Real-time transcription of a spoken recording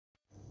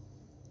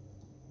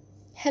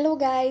Hello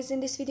guys, in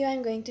this video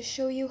I'm going to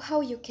show you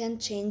how you can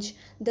change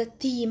the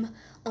theme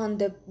on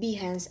the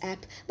Behance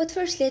app. But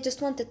firstly, I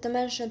just wanted to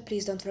mention,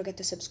 please don't forget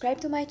to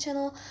subscribe to my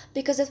channel,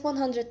 because at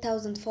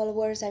 100,000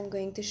 followers I'm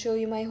going to show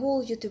you my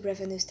whole YouTube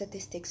revenue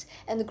statistics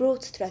and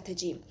growth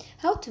strategy,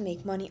 how to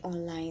make money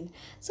online.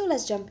 So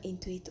let's jump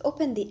into it.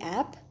 Open the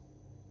app.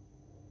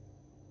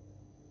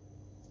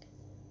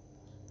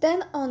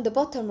 Then on the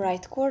bottom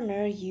right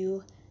corner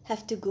you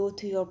have to go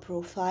to your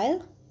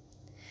profile.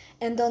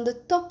 And on the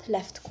top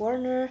left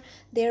corner,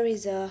 there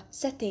is a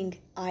setting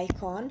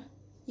icon.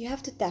 You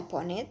have to tap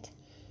on it.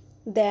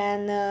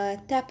 Then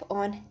tap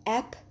on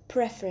App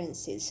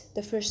Preferences,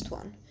 the first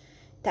one.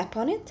 Tap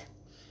on it.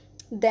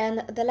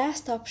 Then the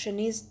last option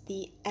is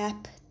the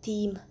App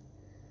Theme.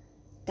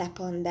 Tap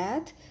on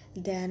that.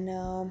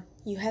 Then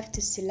you have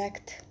to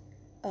select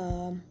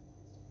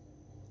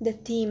the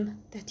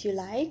theme that you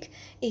like.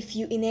 If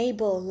you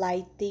enable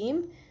light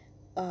theme,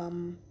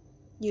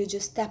 you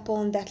just tap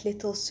on that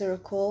little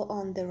circle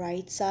on the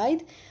right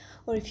side,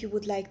 or if you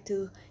would like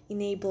to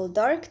enable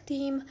dark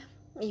theme,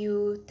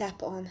 you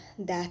tap on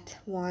that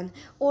one,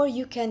 or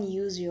you can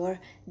use your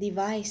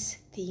device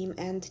theme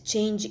and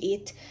change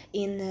it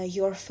in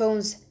your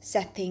phone's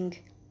setting.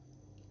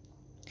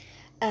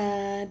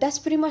 That's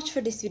pretty much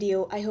for this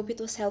video. I hope it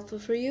was helpful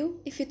for you.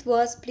 If it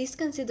was, please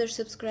consider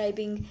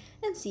subscribing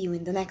and see you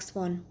in the next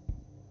one.